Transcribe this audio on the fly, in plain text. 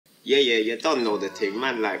Yeah, you don't know the thing.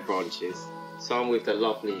 Man like branches. So I'm with the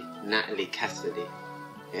lovely Natalie Cassidy.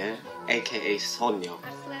 Yeah? AKA Sonia.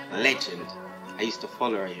 A legend. I used to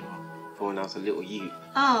follow her, you know, from when I was a little youth.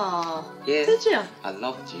 Oh. Yeah. Did you? I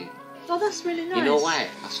loved you. Oh, that's really nice. You know why?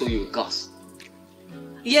 I saw you with Gus.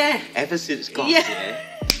 Yeah. Ever since Gus, Yeah.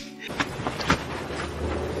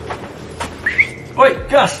 Oi,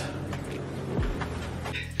 Gus!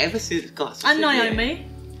 Ever since Gus. And Naomi.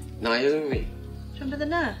 Naomi. Do you remember the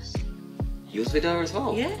nurse? You was with her as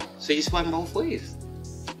well? Yeah. So you swam both ways?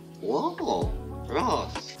 Whoa.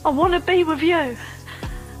 Ross. I want to be with you.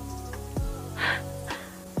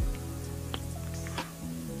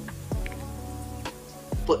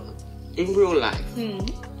 But in real life,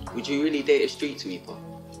 would you really date a street sweeper?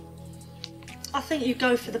 I think you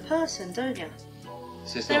go for the person, don't you?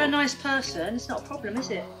 So If they're a nice person, it's not a problem, is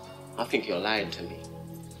it? I think you're lying to me.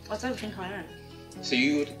 I don't think I am. So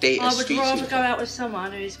you would date a I would street rather sweeper? go out with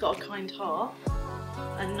someone who's got a kind heart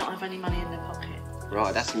and not have any money in their pocket.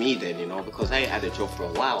 Right, that's me then, you know, because I ain't had a job for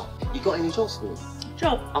a while. You got any jobs for me?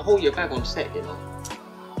 Job? I'll hold your bag on set, you know.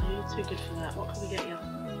 Oh, you're too good for that. What can we get you?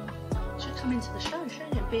 You should come into the show,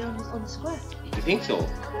 shouldn't you? Be on the square. You think so?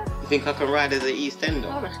 You think I can ride as an Eastender?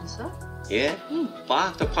 I reckon so. Yeah? But I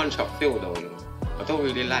have to punch up Phil though, you know. I don't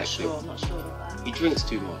really like Phil. I'm not sure about that. He drinks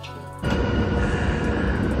too much, you know.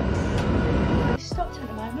 He's stopped at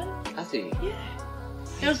the moment. Has he? Yeah.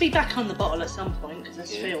 He'll be back on the bottle at some point because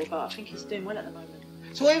that's Phil, but I think he's doing well at the moment.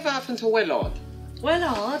 So whatever happened to Wellard?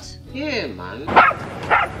 Wellard? Yeah, man.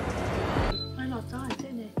 Wellard died,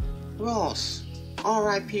 didn't he? Ross.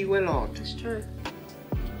 R.I.P. Wellard. That's true.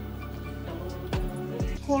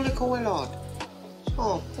 Poor little Wellard.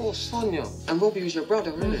 Oh, poor Sonia. And Robbie was your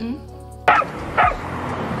brother, isn't it?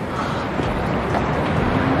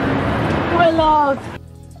 Wellard.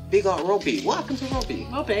 Big up Robbie. What happened to Robbie?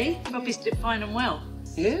 Robbie's doing fine and well.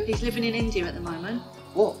 Yeah? He's living in India at the moment.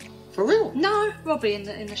 What? For real? No, Robbie in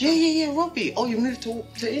the shop. Yeah, Robbie. Oh, you moved to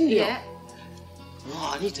India? Yeah.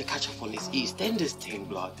 Oh, I need to catch up on this Eastenders thing,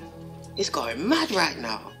 blood. It's going mad right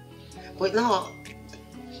now. Wait, no.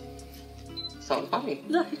 Something funny.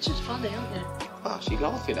 No, it's just funny, aren't you? Oh, she's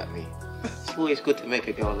laughing at me. It's always good to make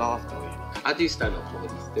a girl laugh, though. You know? I do stand-up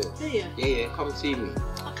comedy still. Do you? Yeah, come see me.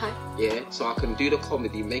 Okay. Yeah, so I can do the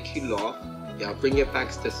comedy, make you laugh. Yeah, I'll bring your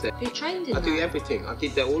bags to set. You're trained in I that? do everything. I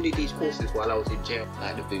did all of these courses while I was in jail,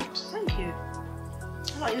 like the boots. Thank you.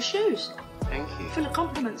 I like your shoes. Thank you. Full of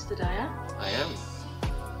compliments today, eh? I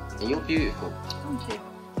am. And you're beautiful. Thank you.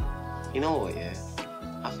 You know what, yeah?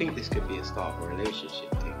 I think this could be a start of a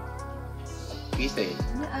relationship thing. What do you think?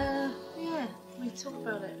 Yeah, we can talk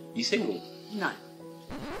about it. You single? No.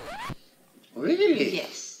 Really?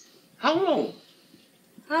 Yes. How long?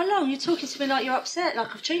 How long? You're talking to me like you're upset,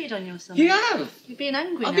 like I've cheated on you or something. You have. You're being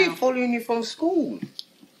angry I've now. been following you from school.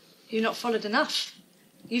 You've not followed enough.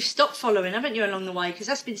 You've stopped following, haven't you, along the way? Because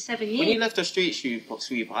that's been 7 years. When you left the street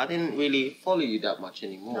sweeper, I didn't really follow you that much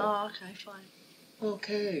anymore. Oh, okay, fine.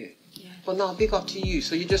 Okay. Yeah. But now, big up to you.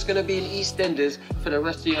 So you're just going to be in EastEnders for the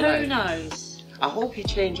rest of your life? Who knows? I hope you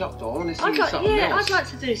change up, though. I want to see something else. I'd like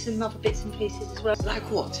to do some other bits and pieces as well. Like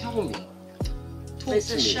what? Tell me. There's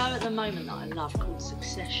to a me. show at the moment that I love called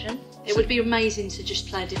Succession. It would be amazing to just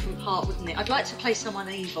play a different part, wouldn't it? I'd like to play someone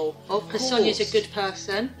evil. Of Because course. Sonia's a good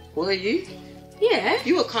person. Were you? Yeah.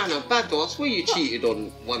 You were kind of bad, though. I swear you cheated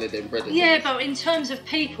on one of them brothers. Yeah, but in terms of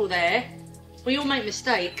people there, we all make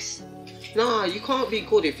mistakes. Nah, you can't be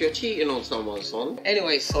good if you're cheating on someone, son.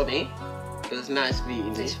 Anyway, Sonny, it was nice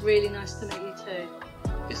meeting you. It's really nice to meet you too.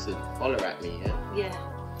 Listen, holler at me, yeah? Yeah.